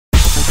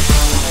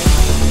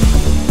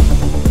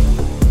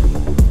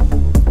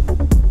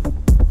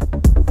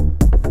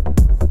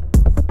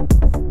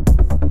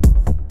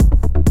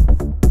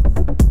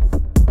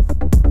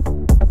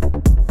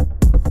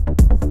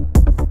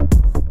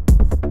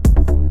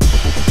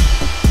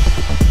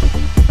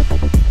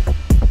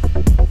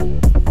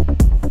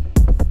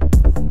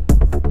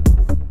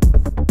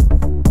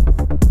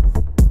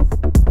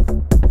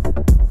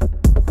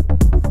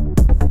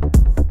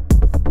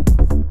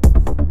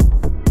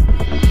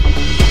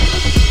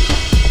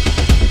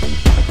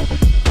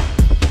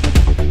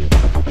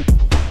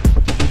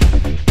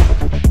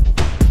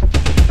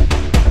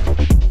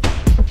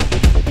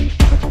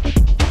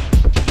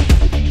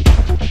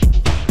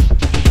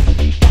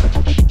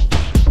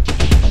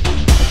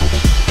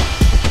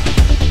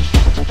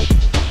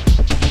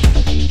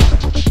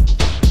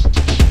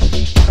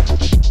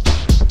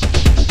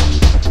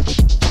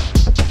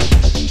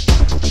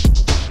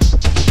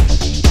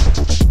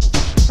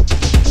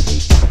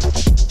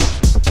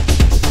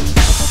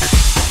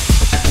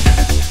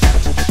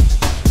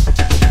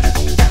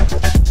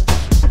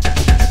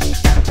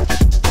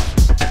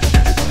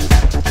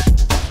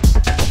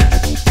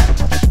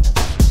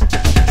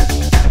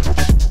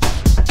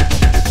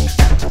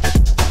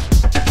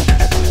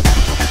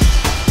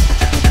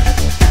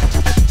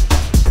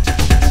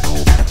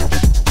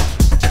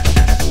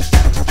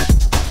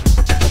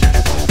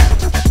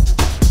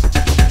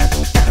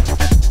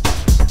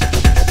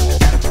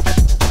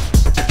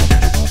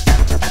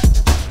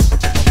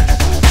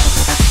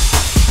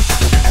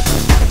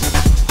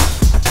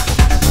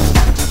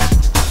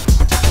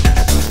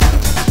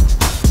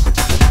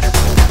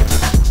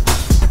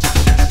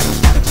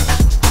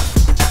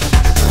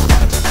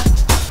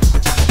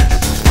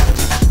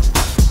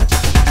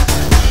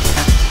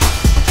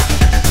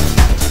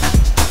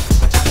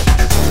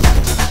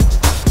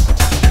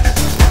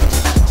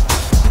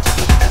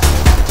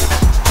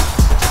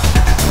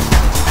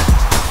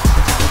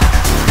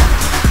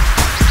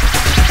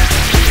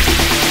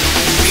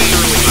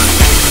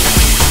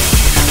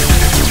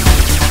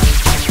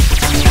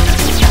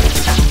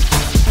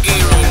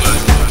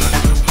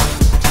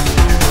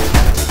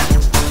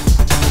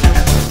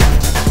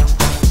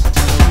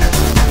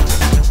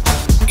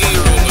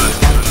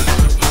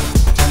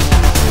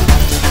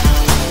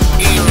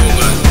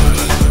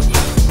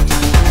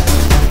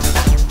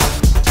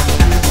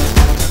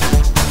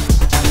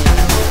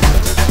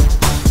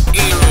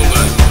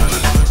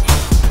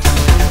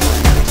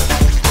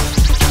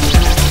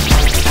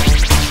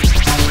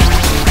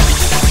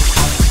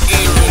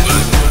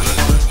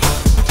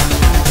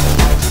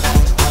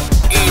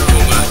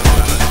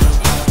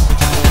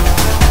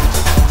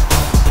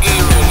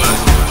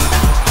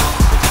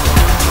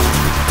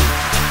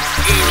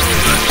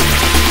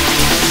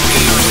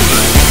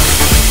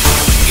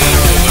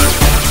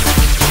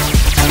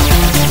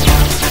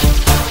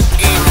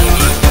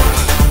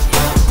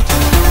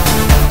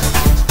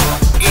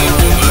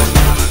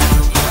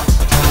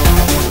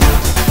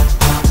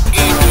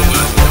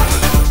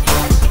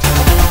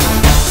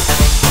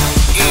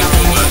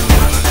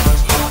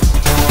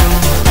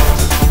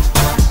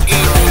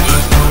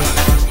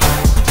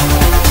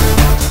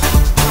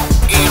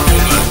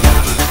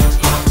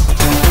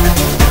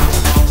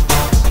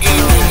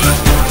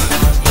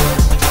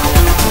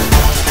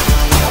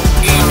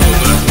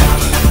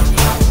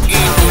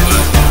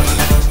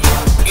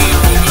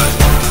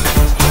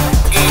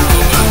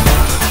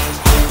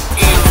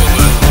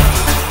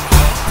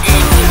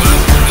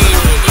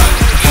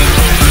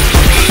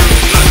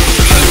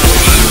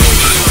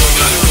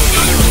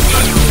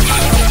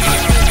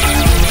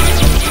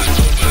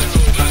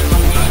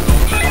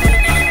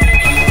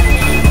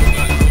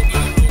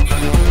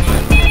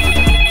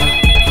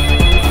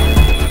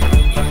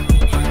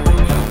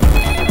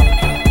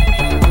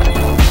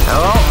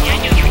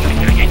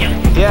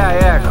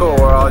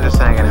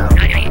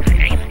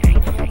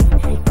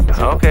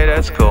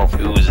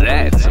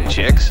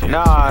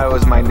No, it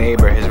was my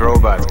neighbor. His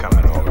robot's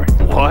coming over.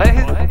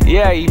 What?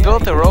 Yeah, he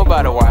built a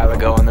robot a while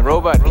ago, and the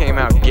robot came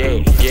out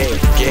gay, gay,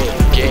 gay,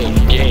 gay,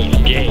 gay,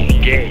 gay,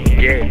 gay,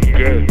 gay, gay, gay,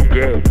 gay,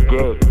 gay,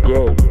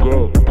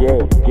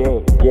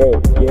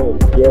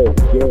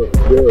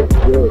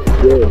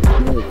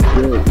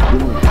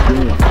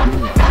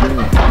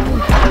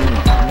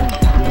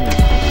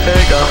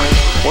 Hey guys,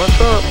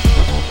 what's up?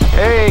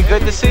 Hey,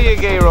 good to see you,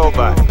 gay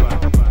robot.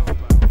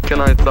 Can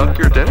I suck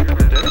your dick?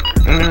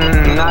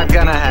 Not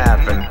gonna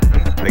happen.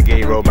 The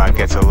gay robot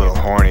gets a little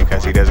horny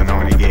because he doesn't know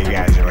any gay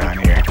guys around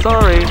here.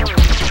 Sorry.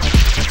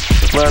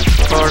 Let's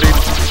party.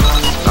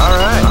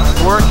 Alright,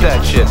 work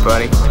that shit,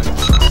 buddy.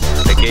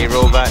 The gay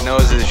robot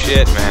knows his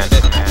shit, man.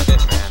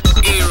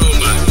 Gay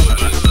robot.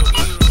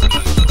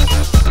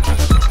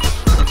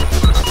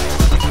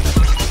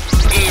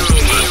 Gay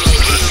robot.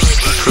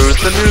 Who's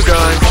the new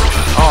guy?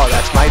 Oh,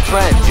 that's my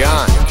friend,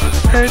 John.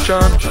 Hey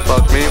John,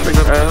 fuck me in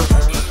the ass.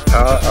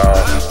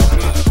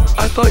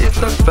 I thought you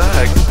said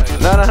bag.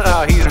 No,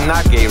 he's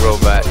not gay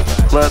robot.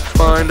 Let's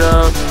find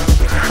out.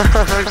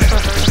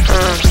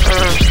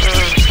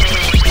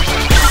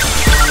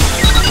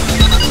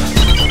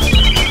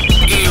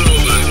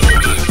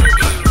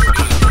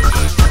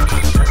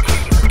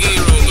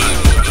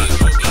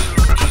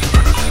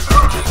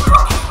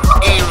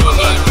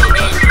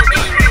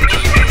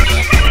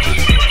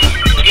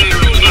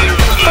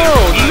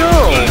 Oh no!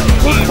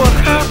 Look what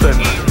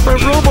happened! My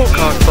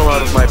Robocock fell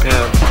out of my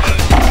pants.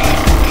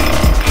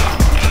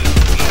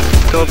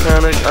 Don't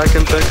panic, I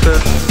can fix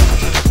it.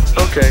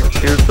 Okay,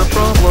 here's the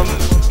problem.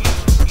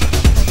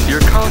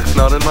 Your cock's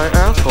not in my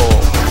asshole.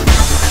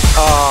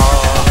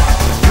 Oh,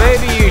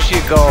 maybe you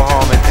should go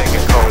home and